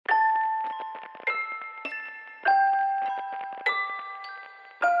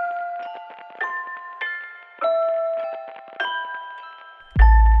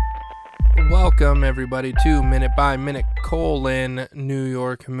Welcome, everybody, to Minute by Minute, New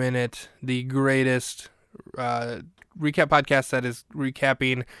York Minute, the greatest recap podcast that is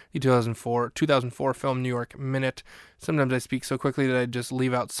recapping the 2004 film New York Minute. Sometimes I speak so quickly that I just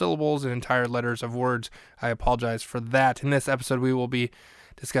leave out syllables and entire letters of words. I apologize for that. In this episode, we will be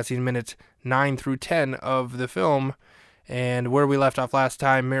discussing minutes 9 through 10 of the film. And where we left off last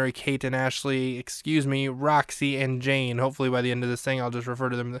time, Mary Kate and Ashley, Roxy and Jane, hopefully by the end of this thing, I'll just refer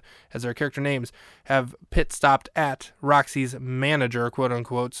to them as their character names, have pit stopped at Roxy's manager, quote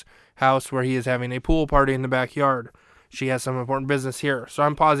unquote's, house where he is having a pool party in the backyard. She has some important business here. So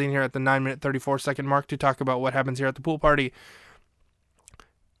I'm pausing here at the 9-minute 34-second mark to talk about what happens here at the pool party.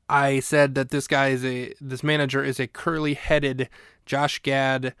 I said that this manager is a curly-headed Josh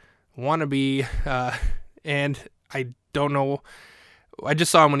Gad wannabe, and I don't know. I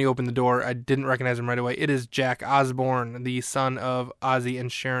just saw him when he opened the door. I didn't recognize him right away. It is Jack Osbourne, the son of Ozzy and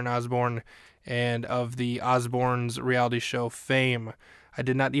Sharon Osbourne, and of the Osbournes reality show fame. I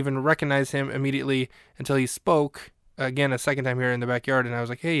did not even recognize him immediately until he spoke again a second time here in the backyard, and I was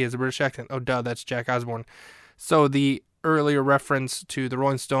like, hey, he has a British accent. Oh, duh, that's Jack Osbourne. So the earlier reference to the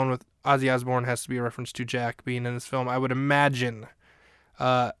Rolling Stone with Ozzy Osbourne has to be a reference to Jack being in this film, I would imagine.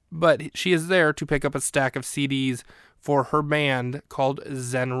 But she is there to pick up a stack of CDs for her band called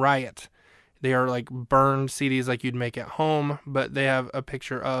Zen Riot. They are like burned CDs like you'd make at home, but they have a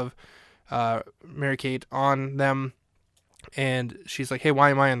picture of Mary Kate on them. And she's like, hey, why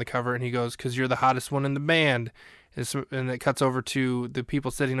am I on the cover? And he goes, because you're the hottest one in the band. And it cuts over to the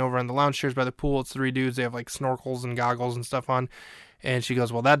people sitting over on the lounge chairs by the pool. It's 3 dudes. They have like snorkels and goggles and stuff on. And she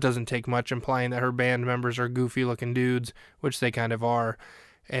goes, well, that doesn't take much, implying that her band members are goofy-looking dudes, which they kind of are.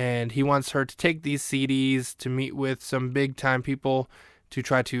 And he wants her to take these CDs to meet with some big-time people to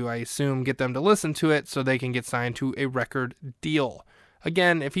try to, I assume, get them to listen to it so they can get signed to a record deal.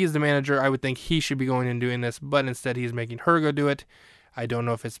 Again, if he's the manager, I would think he should be going and doing this, but instead he's making her go do it. I don't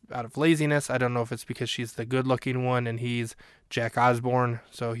know if it's out of laziness. I don't know if it's because she's the good-looking one and he's Jack Osbourne,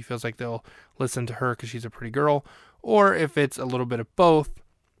 so he feels like they'll listen to her because she's a pretty girl, or if it's a little bit of both.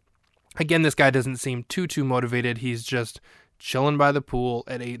 Again, this guy doesn't seem too motivated. He's just chilling by the pool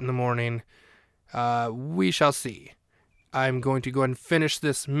at 8 in the morning. We shall see. I'm going to go ahead and finish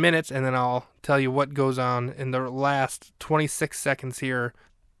this minute, and then I'll tell you what goes on in the last 26 seconds here.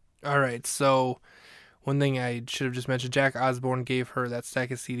 All right, so one thing I should have just mentioned, Jack Osbourne gave her that stack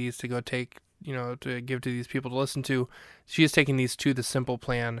of CDs to go take, to give to these people to listen to. She is taking these to the Simple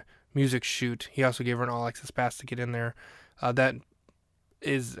Plan music shoot. He also gave her an all-access pass to get in there. That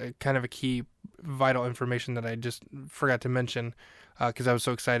is kind of a key vital information that I just forgot to mention because I was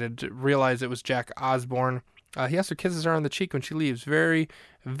so excited to realize it was Jack Osbourne. He also kisses her on the cheek when she leaves. Very,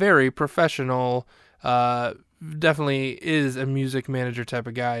 very professional. Definitely is a music manager type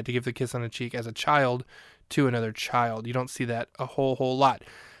of guy to give the kiss on the cheek as a child to another child. You don't see that a whole lot.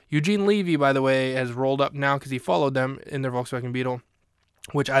 Eugene Levy, by the way, has rolled up now because he followed them in their Volkswagen Beetle,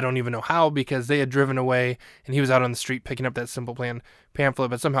 which I don't even know how because they had driven away and he was out on the street picking up that Simple Plan pamphlet,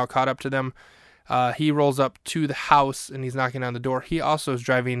 but somehow caught up to them. He rolls up to the house and he's knocking on the door. He also is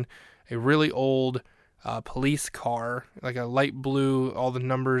driving a really old police car, like a light blue. All the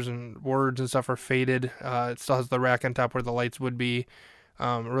numbers and words and stuff are faded. It still has the rack on top where the lights would be.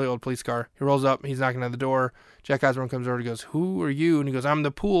 A really old police car. He rolls up. He's knocking on the door. Jack Osbourne comes over and goes, who are you? And he goes, I'm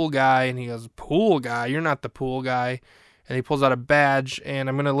the pool guy. And he goes, pool guy? You're not the pool guy. And he pulls out a badge, and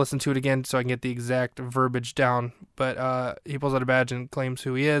I'm going to listen to it again so I can get the exact verbiage down. But he pulls out a badge and claims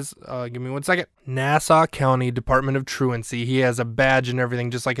who he is. Give me 1 second. Nassau County Department of Truancy. He has a badge and everything,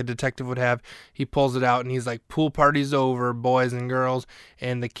 just like a detective would have. He pulls it out, and he's like, pool party's over, boys and girls.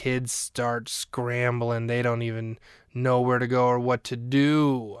 And the kids start scrambling. They don't even know where to go or what to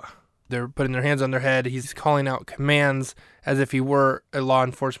do. They're putting their hands on their head. He's calling out commands as if he were a law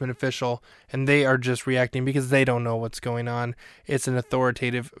enforcement official, and they are just reacting because they don't know what's going on. It's an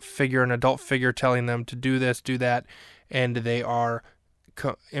authoritative figure, an adult figure telling them to do this, do that, and they are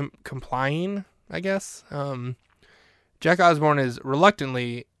complying, I guess. Jack Osbourne is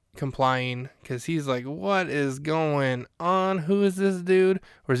reluctantly complying because he's like, what is going on? Who is this dude?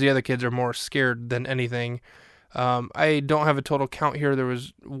 Whereas the other kids are more scared than anything. I don't have a total count here. There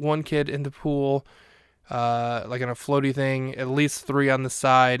was 1 kid in the pool, like on a floaty thing, at least 3 on the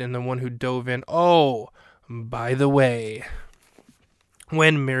side, and then 1 who dove in. Oh, by the way,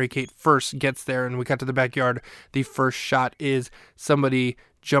 when Mary Kate first gets there and we cut to the backyard, the first shot is somebody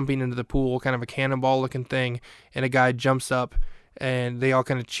jumping into the pool, kind of a cannonball looking thing, and a guy jumps up and they all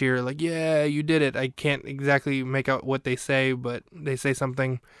kind of cheer like, yeah, you did it. I can't exactly make out what they say, but they say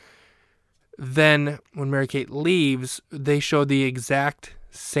something. Then when Mary Kate leaves, they show the exact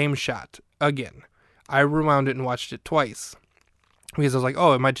same shot again. I rewound it and watched it twice because I was like,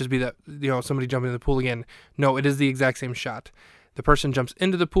 oh, it might just be that, somebody jumping in the pool again. No, it is the exact same shot. The person jumps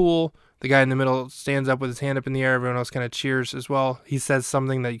into the pool. The guy in the middle stands up with his hand up in the air. Everyone else kind of cheers as well. He says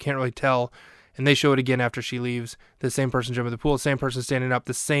something that you can't really tell. And they show it again after she leaves. The same person jumping in the pool, the same person standing up,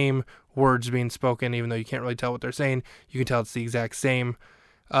 the same words being spoken, even though you can't really tell what they're saying. You can tell it's the exact same.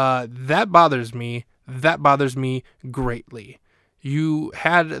 That bothers me. That bothers me greatly. You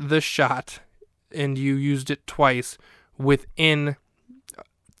had the shot and you used it twice within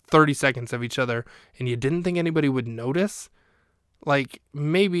 30 seconds of each other, and you didn't think anybody would notice? Like,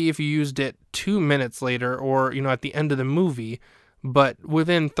 maybe if you used it 2 minutes later or, at the end of the movie, but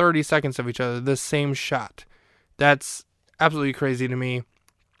within 30 seconds of each other, the same shot. That's absolutely crazy to me.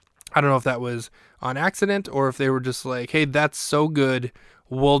 I don't know if that was on accident or if they were just like, hey, that's so good,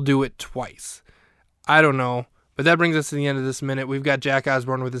 we'll do it twice. I don't know. But that brings us to the end of this minute. We've got Jack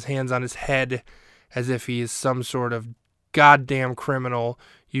Osbourne with his hands on his head as if he is some sort of goddamn criminal.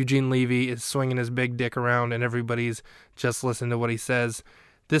 Eugene Levy is swinging his big dick around and everybody's just listening to what he says.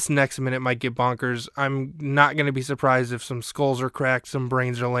 This next minute might get bonkers. I'm not going to be surprised if some skulls are cracked, some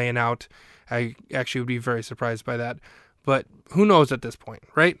brains are laying out. I actually would be very surprised by that. But who knows at this point,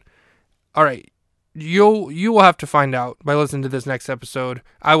 right? All right. You will have to find out by listening to this next episode.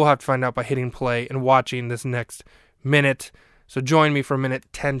 I will have to find out by hitting play and watching this next minute. So join me for minute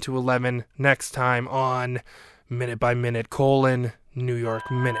 10 to 11 next time on Minute by Minute: New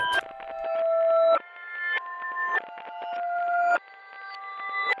York Minute.